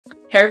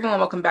Hey everyone,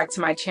 welcome back to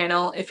my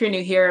channel. If you're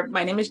new here,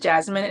 my name is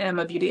Jasmine and I'm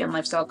a beauty and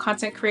lifestyle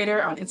content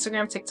creator on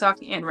Instagram, TikTok,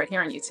 and right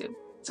here on YouTube.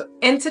 So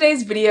in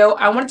today's video,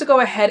 I wanted to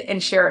go ahead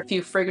and share a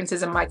few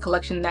fragrances in my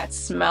collection that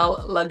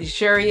smell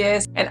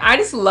luxurious. And I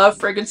just love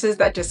fragrances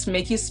that just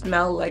make you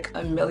smell like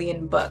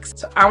 $1,000,000.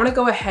 So I want to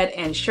go ahead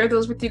and share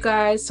those with you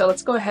guys. So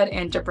let's go ahead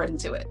and jump right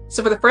into it.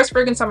 So for the first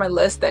fragrance on my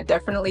list that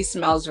definitely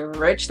smells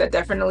rich, that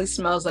definitely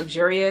smells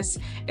luxurious,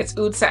 it's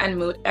Oud Satin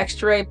Mood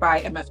Extrait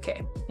by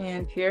MFK.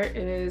 And here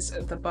is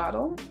the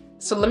bottle.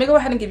 So let me go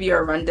ahead and give you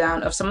a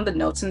rundown of some of the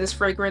notes in this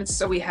fragrance.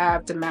 So we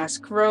have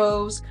damask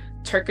rose,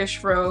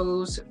 Turkish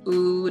rose,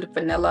 oud,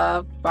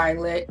 vanilla,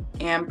 violet,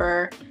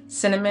 amber,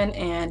 cinnamon,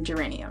 and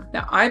geranium.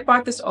 Now I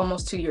bought this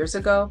almost 2 years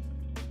ago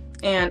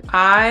and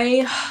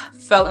I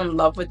fell in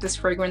love with this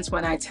fragrance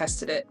when I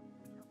tested it.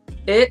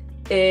 It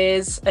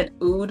is an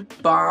oud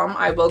bomb.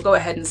 I will go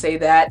ahead and say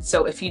that.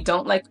 So if you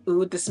don't like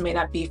oud, this may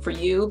not be for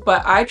you,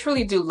 but I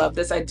truly do love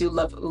this. I do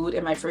love oud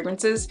in my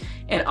fragrances.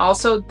 And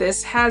also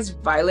this has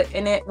violet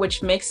in it,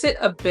 which makes it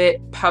a bit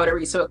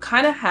powdery. So it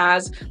kind of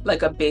has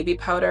like a baby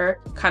powder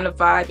kind of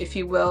vibe, if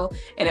you will.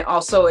 And it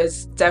also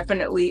is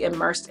definitely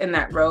immersed in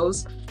that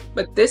rose.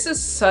 But this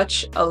is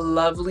such a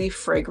lovely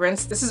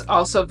fragrance. This is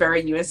also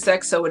very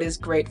unisex, so it is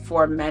great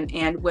for men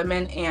and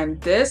women. And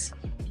this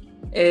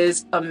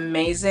is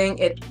amazing.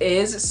 It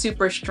is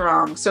super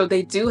strong. So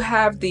they do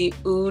have the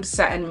Oud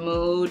Satin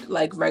Mood,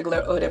 like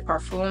regular eau de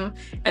parfum,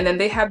 and then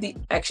they have the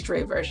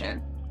Extrait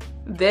version.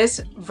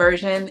 This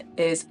version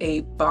is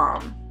a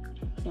bomb.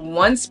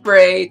 1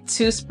 spray,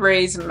 2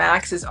 sprays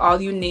max is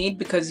all you need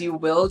because you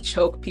will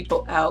choke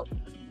people out.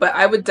 But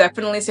I would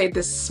definitely say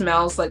this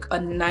smells like a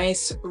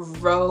nice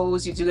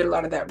rose. You do get a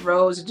lot of that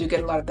rose, you do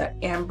get a lot of that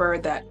amber,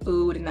 that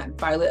oud, and that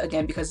violet,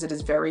 again, because it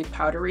is very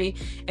powdery.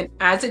 And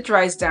as it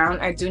dries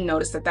down, I do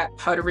notice that that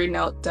powdery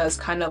note does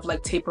kind of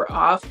like taper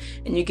off,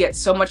 and you get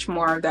so much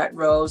more of that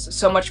rose,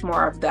 so much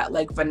more of that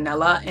like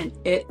vanilla, and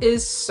it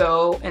is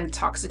so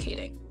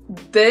intoxicating.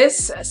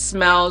 This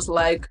smells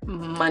like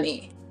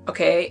money.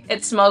 Okay,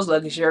 it smells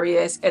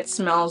luxurious, it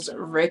smells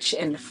rich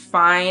and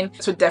fine.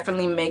 This would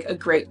definitely make a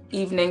great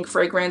evening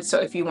fragrance. So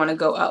if you want to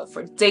go out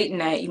for date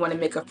night, you want to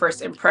make a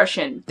first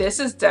impression, this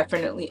is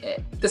definitely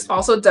it. This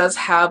also does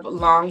have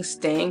long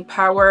staying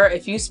power.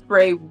 If you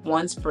spray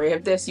 1 spray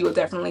of this, you will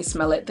definitely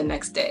smell it the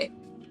next day.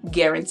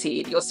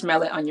 Guaranteed. You'll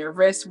smell it on your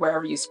wrist,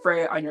 wherever you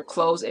spray it, on your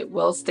clothes. It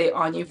will stay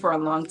on you for a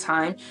long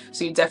time.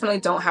 So you definitely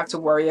don't have to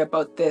worry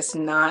about this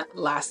not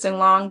lasting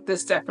long.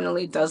 This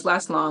definitely does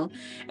last long.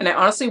 And I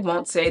honestly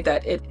won't say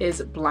that it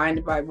is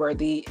blind buy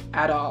worthy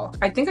at all.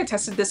 I think I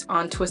tested this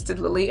on Twisted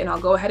Lily, and I'll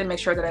go ahead and make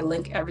sure that I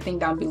link everything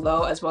down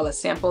below, as well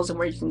as samples and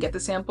where you can get the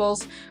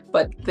samples.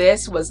 But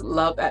this was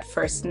love at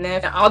first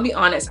sniff. Now, I'll be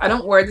honest, I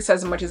don't wear this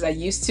as much as I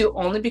used to,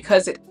 only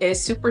because it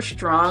is super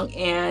strong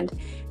and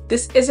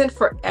this isn't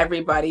for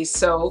everybody.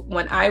 So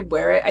when I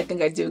wear it, I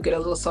think I do get a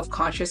little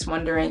self-conscious,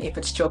 wondering if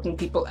it's choking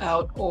people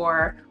out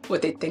or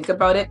what they think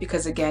about it,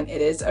 because again,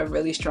 it is a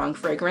really strong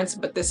fragrance.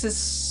 But this is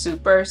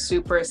super,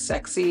 super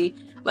sexy.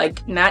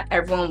 Like, not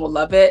everyone will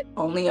love it,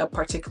 only a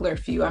particular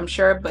few, I'm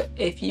sure. But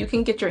if you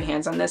can get your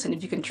hands on this and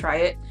if you can try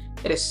it,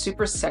 it is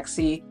super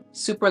sexy,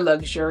 super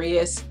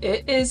luxurious.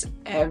 It is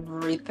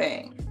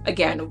everything.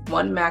 Again,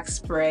 1 max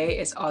spray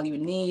is all you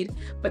need,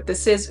 but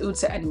this is Oud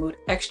Satin Mood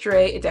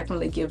Extrait. It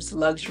definitely gives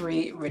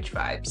luxury, rich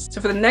vibes.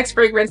 So for the next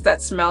fragrance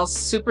that smells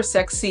super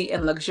sexy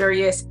and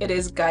luxurious, it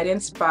is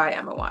Guidance by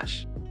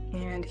Amouage.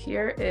 And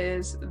here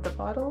is the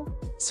bottle.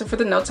 So for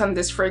the notes on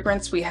this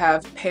fragrance, we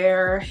have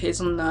pear,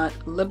 hazelnut,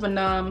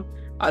 libanum,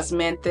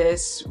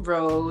 osmanthus,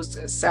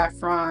 rose,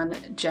 saffron,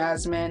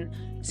 jasmine,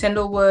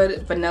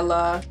 sandalwood,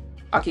 vanilla,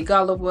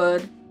 akigala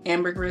wood,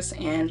 ambergris,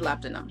 and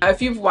labdanum. Now,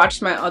 if you've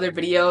watched my other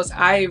videos,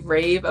 I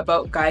rave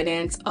about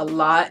Guidance a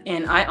lot,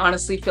 and I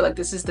honestly feel like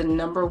this is the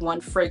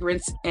 #1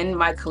 fragrance in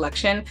my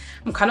collection.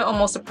 I'm kind of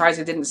almost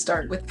surprised I didn't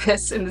start with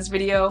this in this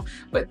video,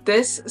 but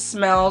this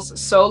smells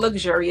so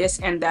luxurious,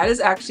 and that is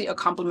actually a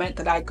compliment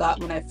that I got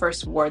when I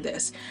first wore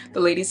this.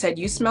 The lady said,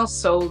 "You smell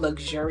so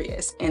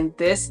luxurious," and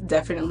this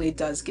definitely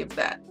does give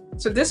that.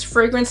 So this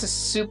fragrance is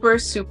super,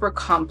 super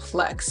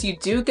complex. You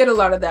do get a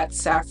lot of that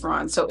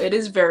saffron, so it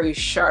is very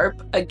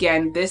sharp.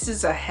 Again, this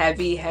is a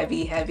heavy,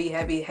 heavy, heavy,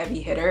 heavy,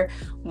 heavy hitter.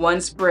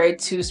 1 spray,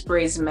 2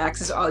 sprays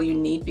max is all you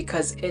need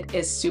because it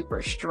is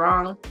super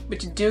strong.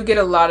 But you do get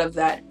a lot of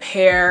that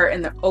pear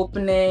in the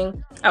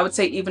opening. I would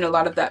say even a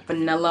lot of that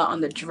vanilla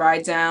on the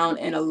dry down,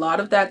 and a lot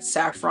of that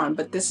saffron.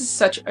 But this is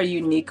such a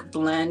unique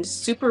blend,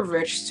 super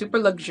rich, super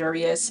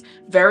luxurious,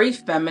 very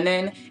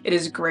feminine. It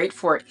is great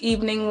for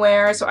evening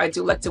wear, so I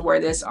do like to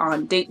wear this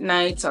on date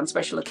nights, on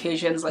special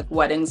occasions like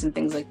weddings and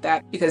things like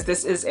that, because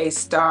this is a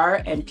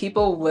star and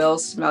people will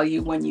smell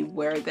you when you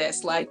wear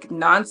this. Like,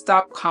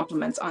 non-stop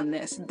compliments on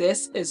this.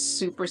 This is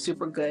super,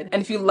 super good.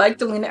 And if you like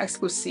the Lina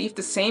Exclusive,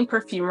 the same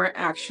perfumer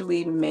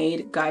actually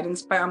made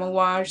Guidance by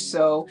Amouage.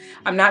 So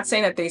I'm not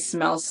saying that they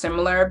smell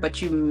similar,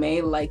 but you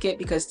may like it,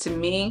 because to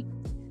me,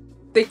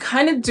 They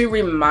kind of do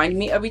remind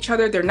me of each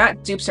other. They're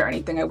not dupes or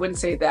anything, I wouldn't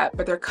say that,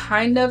 but they're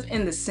kind of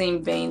in the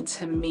same vein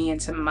to me and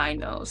to my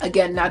nose.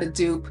 Again, not a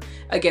dupe.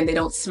 Again, they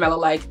don't smell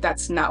alike.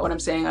 That's not what I'm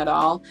saying at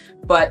all.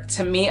 But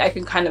to me, I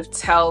can kind of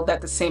tell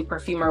that the same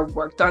perfumer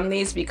worked on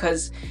these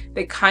because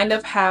they kind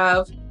of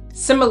have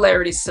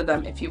similarities to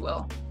them, if you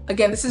will.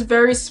 Again, this is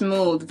very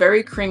smooth,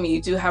 very creamy.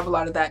 You do have a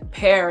lot of that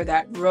pear,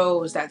 that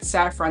rose, that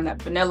saffron,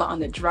 that vanilla on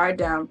the dry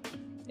down.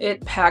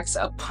 It packs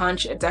a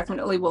punch. It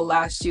definitely will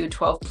last you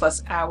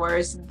 12+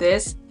 hours.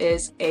 This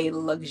is a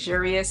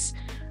luxurious,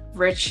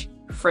 rich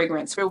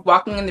fragrance. If you're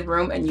walking in the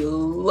room and you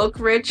look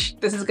rich,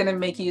 this is gonna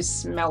make you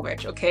smell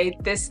rich, okay?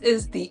 This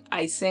is the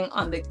icing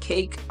on the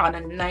cake on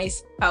a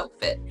nice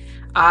outfit.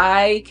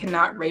 I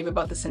cannot rave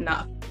about this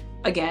enough.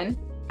 Again,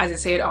 as I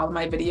say in all of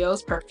my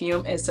videos,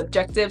 perfume is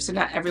subjective, so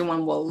not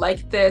everyone will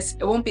like this.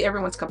 It won't be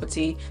everyone's cup of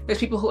tea. There's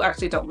people who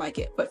actually don't like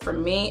it. But for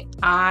me,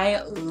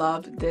 I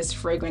love this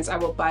fragrance. I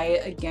will buy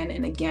it again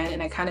and again,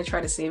 and I kind of try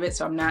to save it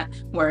so I'm not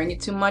wearing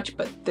it too much,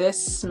 but this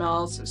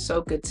smells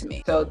so good to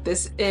me. So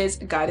this is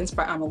Guidance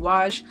by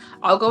Amouage.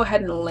 I'll go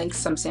ahead and link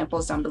some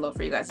samples down below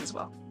for you guys as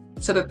well.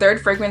 So the third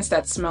fragrance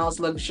that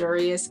smells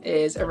luxurious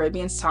is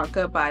Arabians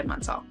Tonka by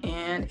Montale.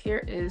 And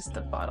here is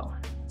the bottle.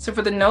 So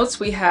for the notes,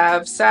 we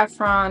have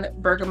saffron,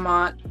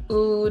 bergamot,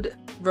 oud,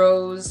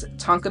 rose,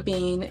 tonka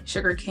bean,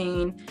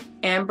 sugarcane,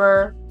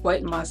 amber,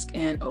 white musk,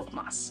 and oak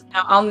moss.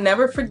 Now, I'll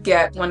never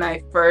forget when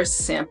I first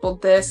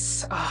sampled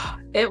this.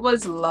 It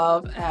was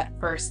love at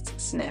first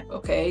sniff,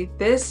 okay?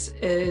 This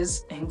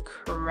is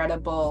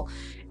incredible.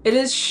 It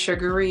is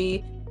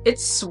sugary.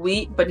 It's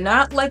sweet, but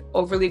not like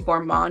overly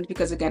gourmand,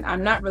 because again,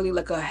 I'm not really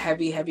like a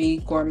heavy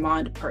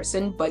gourmand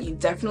person, but you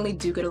definitely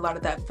do get a lot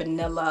of that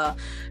vanilla,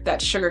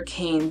 that sugar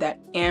cane, that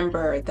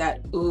amber,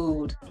 that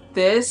oud.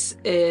 This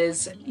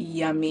is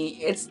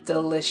yummy. It's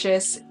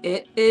delicious.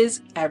 It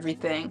is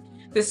everything.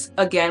 This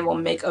again will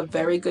make a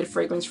very good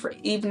fragrance for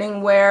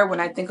evening wear. When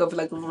I think of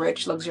like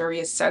rich,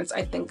 luxurious scents,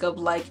 I think of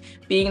like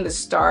being the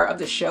star of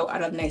the show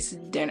at a nice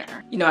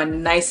dinner, you know, a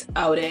nice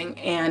outing.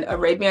 And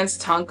Arabians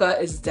Tonka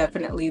is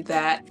definitely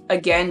that.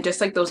 Again,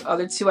 just like those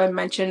other two I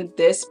mentioned,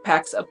 this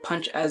packs a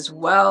punch as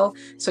well.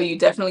 So you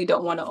definitely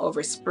don't want to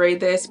overspray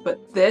this,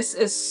 but this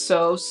is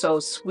so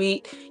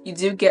sweet. You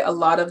do get a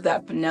lot of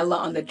that vanilla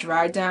on the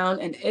dry down,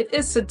 and it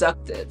is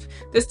seductive.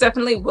 This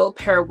definitely will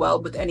pair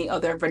well with any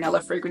other vanilla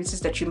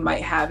fragrances that you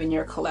might have in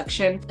your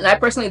collection. And I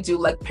personally do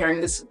like pairing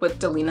this with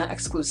Delina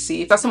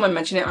Exclusive. I saw someone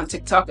mention it on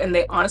TikTok, and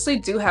they honestly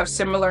do have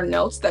similar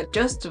notes that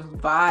just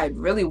vibe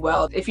really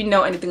well. If you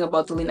know anything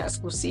about Delina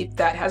Exclusive,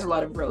 that has a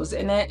lot of rose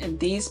in it, and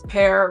these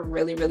pair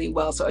really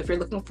well. So if you're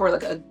looking for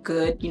like a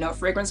good, you know,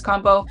 fragrance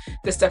combo,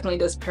 this definitely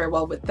does pair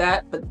well with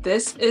that. But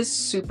this is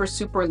super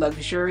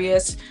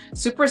luxurious,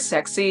 super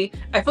sexy.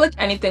 I feel like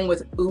anything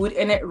with oud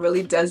in it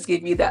really does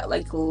give you that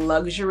like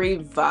luxury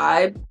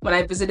vibe. When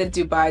I visited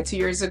Dubai 2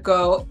 years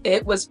ago,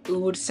 it was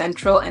oud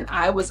central and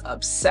I was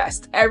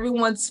obsessed.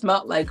 Everyone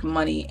smelled like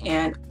money,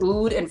 and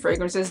oud and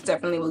fragrances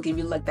definitely will give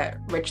you like that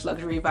rich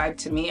luxury vibe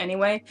to me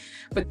anyway.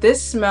 But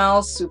this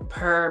smells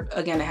superb.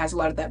 Again, it has a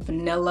lot of that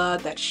vanilla,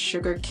 that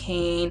sugar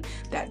cane,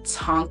 that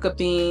tonka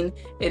bean.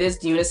 It is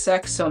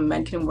unisex, so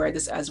men can wear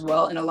this as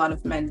well, and a lot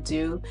of men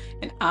do,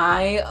 and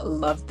I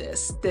love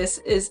this. This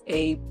is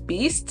a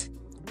beast.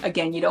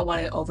 Again, you don't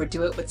want to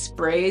overdo it with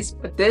sprays,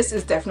 but this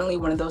is definitely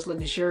one of those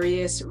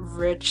luxurious,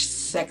 rich,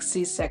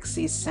 sexy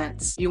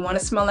scents. If you want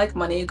to smell like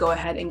money, go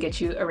ahead and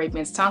get you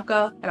Arabians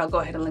Tonka, and I'll go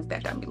ahead and link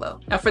that down below.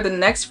 Now for the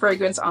next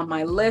fragrance on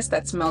my list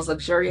that smells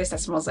luxurious, that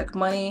smells like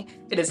money,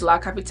 it is La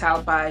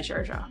Capitale by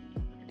Xerjoff.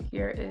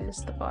 Here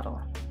is the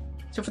bottle.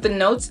 So for the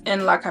notes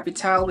in La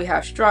Capitale, we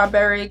have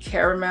strawberry,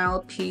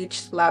 caramel,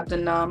 peach,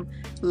 labdanum,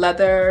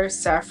 leather,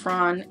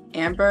 saffron,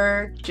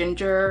 amber,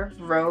 ginger,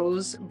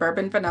 rose,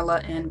 bourbon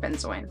vanilla, and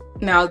benzoin.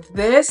 Now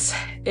this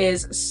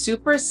is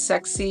super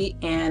sexy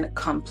and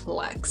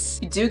complex.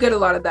 You do get a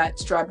lot of that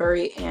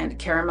strawberry and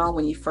caramel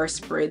when you first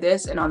spray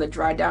this, and on the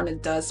dry down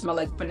it does smell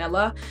like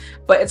vanilla,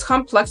 but it's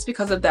complex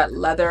because of that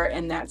leather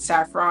and that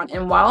saffron.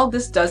 And while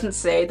this doesn't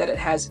say that it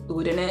has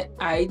oud in it,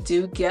 I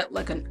do get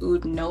like an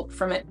oud note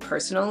from it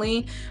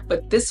personally,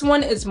 but this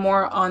one is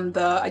more on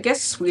the, I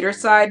guess, sweeter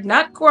side,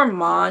 not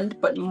gourmand,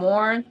 but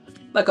more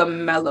like a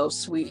mellow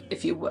sweet,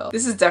 if you will.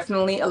 This is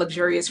definitely a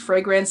luxurious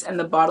fragrance, and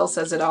the bottle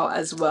says it all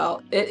as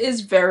well. It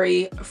is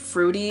very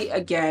fruity,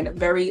 again,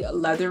 very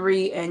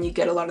leathery, and you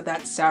get a lot of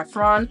that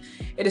saffron.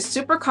 It is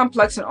super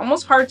complex and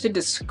almost hard to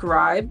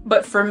describe,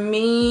 but for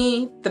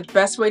me, the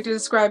best way to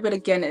describe it,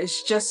 again,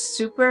 is just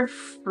super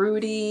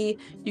fruity.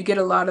 You get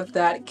a lot of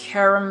that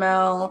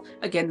caramel,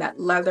 again,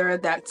 that leather,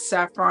 that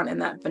saffron, and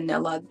that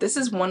vanilla. This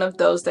is one of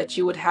those that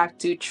you would have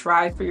to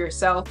try for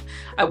yourself.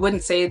 I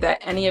wouldn't say that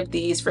any of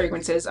these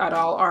fragrances at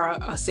all are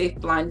a safe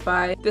blind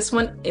buy. This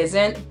one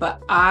isn't,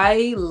 but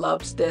I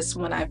loved this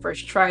when I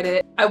first tried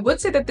it. I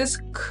would say that this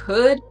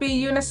could be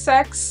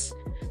unisex,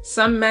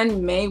 Some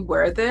men may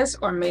wear this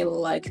or may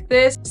like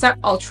this. It's not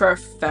ultra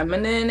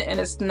feminine and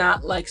it's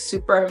not like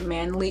super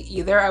manly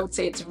either. I would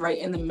say it's right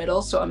in the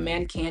middle, so a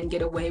man can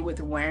get away with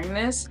wearing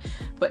this,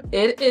 but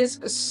it is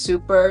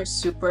super,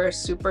 super,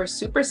 super,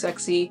 super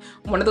sexy.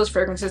 One of those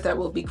fragrances that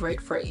will be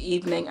great for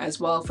evening as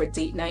well, for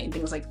date night and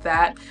things like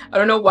that. I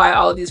don't know why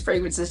all of these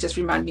fragrances just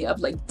remind me of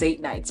like date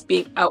nights,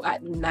 being out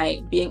at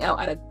night, being out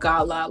at a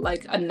gala,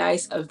 like a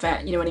nice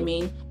event, you know what I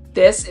mean?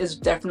 This is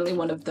definitely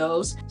one of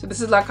those. So this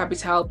is La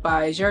Capitale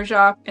by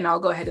Xerjoff, and I'll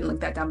go ahead and link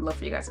that down below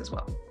for you guys as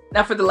well.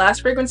 Now for the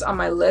last fragrance on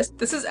my list,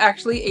 this is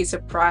actually a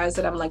surprise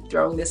that I'm like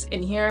throwing this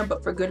in here,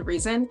 but for good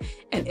reason,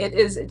 and it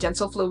is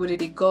Gentle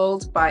Fluidity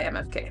Gold by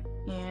MFK.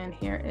 And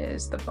here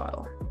is the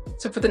bottle.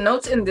 So for the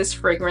notes in this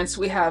fragrance,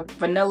 we have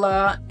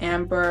vanilla,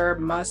 amber,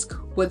 musk,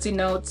 woodsy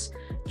notes,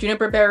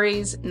 juniper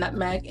berries,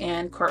 nutmeg,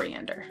 and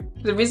coriander.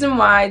 The reason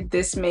why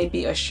this may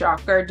be a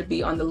shocker to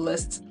be on the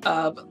list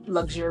of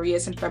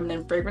luxurious and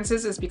feminine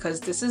fragrances is because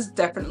this is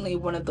definitely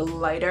one of the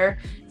lighter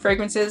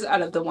fragrances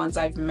out of the ones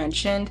I've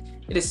mentioned.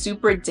 It is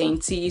super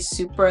dainty,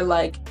 super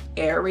like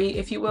airy,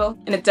 if you will,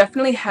 and it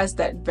definitely has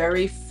that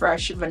very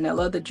fresh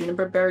vanilla. The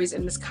juniper berries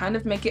in this kind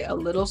of make it a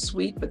little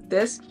sweet, but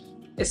this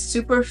is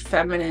super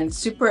feminine,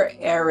 super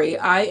airy.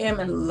 I am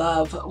in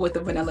love with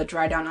the vanilla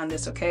dry down on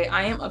this, okay?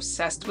 I am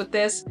obsessed with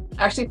this.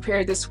 I actually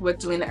paired this with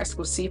Delina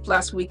Exclusive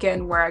last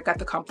weekend where I got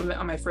the compliment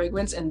on my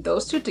fragrance, and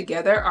those two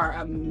together are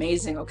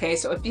amazing, okay?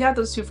 So if you have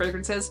those two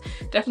fragrances,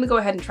 definitely go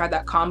ahead and try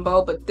that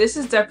combo, but this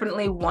is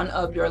definitely one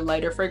of your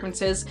lighter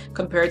fragrances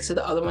compared to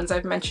the other ones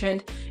I've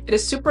mentioned. It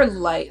is super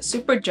light,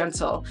 super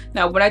gentle.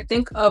 Now, when I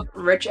think of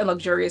rich and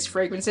luxurious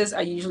fragrances,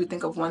 I usually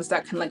think of ones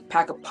that can like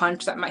pack a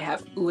punch, that might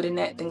have oud in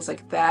it, things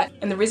like that.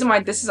 And the reason why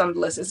this is on the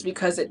list is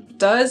because it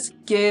does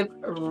give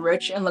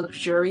rich and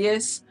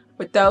luxurious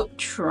without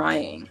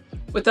trying,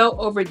 without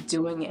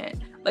overdoing it.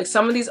 Like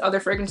some of these other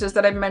fragrances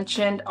that I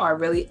mentioned are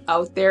really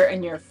out there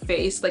in your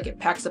face, like it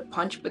packs a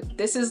punch, but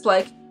this is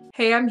like,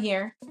 hey, I'm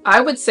here.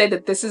 I would say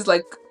that this is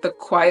like the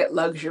quiet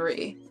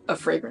luxury of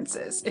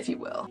fragrances, if you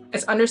will.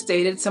 It's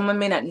understated. Someone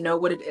may not know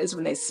what it is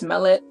when they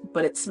smell it,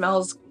 but it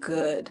smells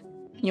good.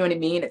 You know what I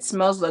mean? It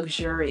smells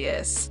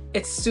luxurious.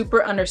 It's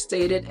super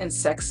understated and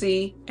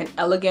sexy and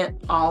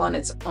elegant all on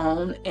its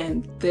own,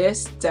 and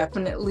this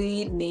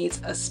definitely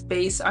needs a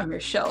space on your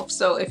shelf.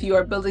 So if you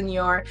are building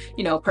your,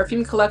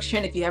 perfume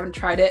collection, if you haven't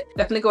tried it,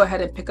 definitely go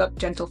ahead and pick up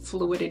Gentle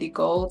Fluidity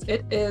Gold.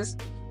 It is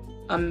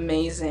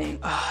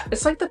amazing.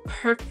 It's like the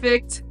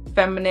perfect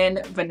feminine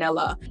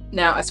vanilla.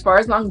 Now, as far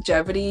as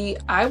longevity,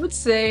 I would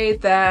say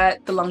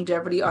that the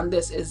longevity on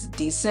this is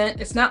decent.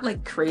 It's not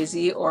like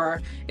crazy,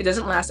 or it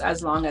doesn't last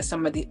as long as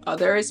some of the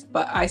others,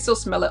 but I still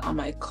smell it on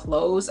my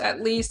clothes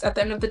at least at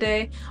the end of the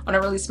day. I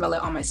don't really smell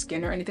it on my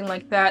skin or anything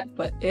like that,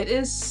 but it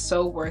is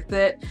so worth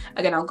it.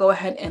 Again, I'll go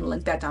ahead and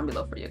link that down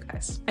below for you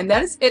guys. And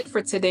that is it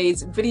for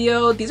today's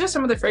video. These are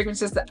some of the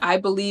fragrances that I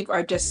believe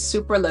are just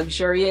super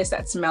luxurious,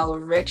 that smell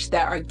rich,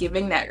 that are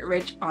giving that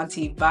rich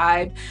auntie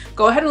vibe.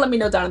 Go ahead and let me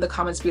know down in the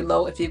comments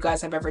below if you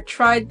guys have ever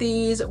tried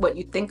these, what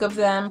you think of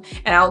them,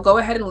 and I'll go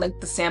ahead and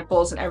link the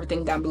samples and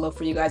everything down below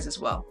for you guys as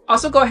well.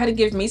 Also, go ahead and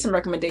give me some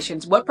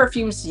recommendations. What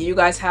perfumes do you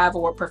guys have,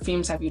 or what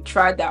perfumes have you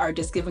tried that are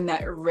just giving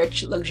that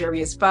rich,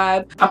 luxurious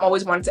vibe? I'm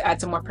always wanting to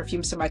add some more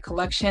perfumes to my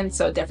collection,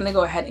 so definitely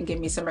go ahead and give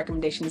me some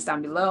recommendations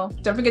down below.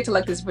 Don't forget to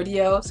like this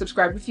video,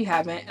 subscribe if you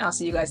haven't, and I'll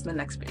see you guys in the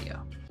next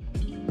video.